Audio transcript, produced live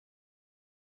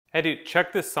Hey dude,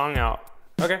 check this song out.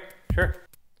 Okay, sure.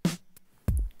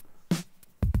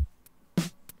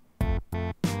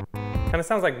 Kind of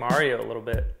sounds like Mario a little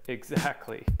bit.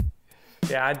 Exactly.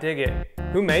 Yeah, I dig it.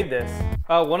 Who made this?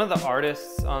 One of the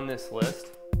artists on this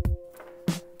list.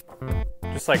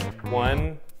 Just like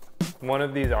one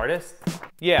of these artists?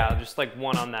 Yeah, just like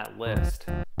one on that list.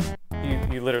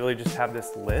 You literally just have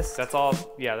this list? That's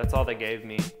all, yeah, that's all they gave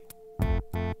me.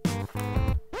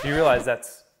 Do you realize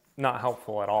that's not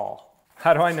helpful at all?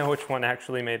 How do I know which one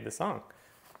actually made the song?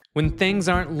 When things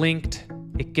aren't linked,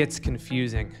 it gets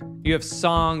confusing. You have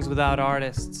songs without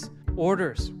artists,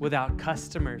 orders without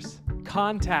customers,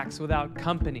 contacts without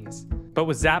companies. But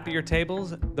with Zapier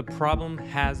Tables, the problem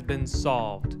has been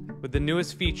solved with the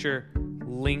newest feature,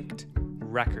 linked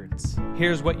records.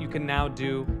 Here's what you can now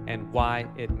do and why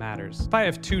it matters. If I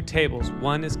have two tables,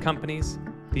 one is companies,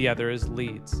 the other is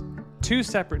leads. Two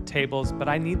separate tables, but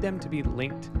I need them to be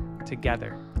linked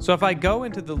together. So if I go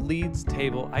into the leads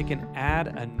table, I can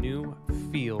add a new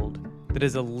field that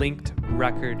is a linked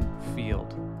record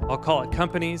field. I'll call it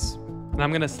companies, and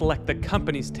I'm gonna select the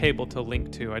companies table to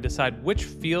link to. I decide which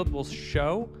field will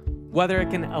show, whether it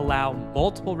can allow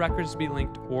multiple records to be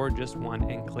linked or just one,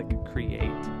 and click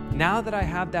create. Now that I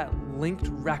have that linked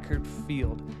record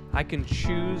field, I can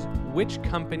choose which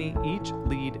company each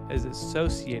lead is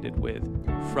associated with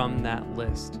from that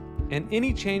list. And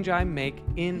any change I make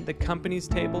in the companies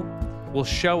table will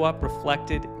show up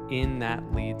reflected in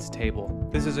that leads table.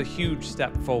 This is a huge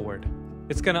step forward.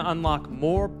 It's gonna unlock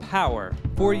more power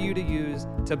for you to use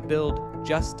to build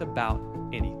just about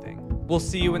anything. We'll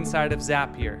see you inside of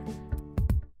Zapier.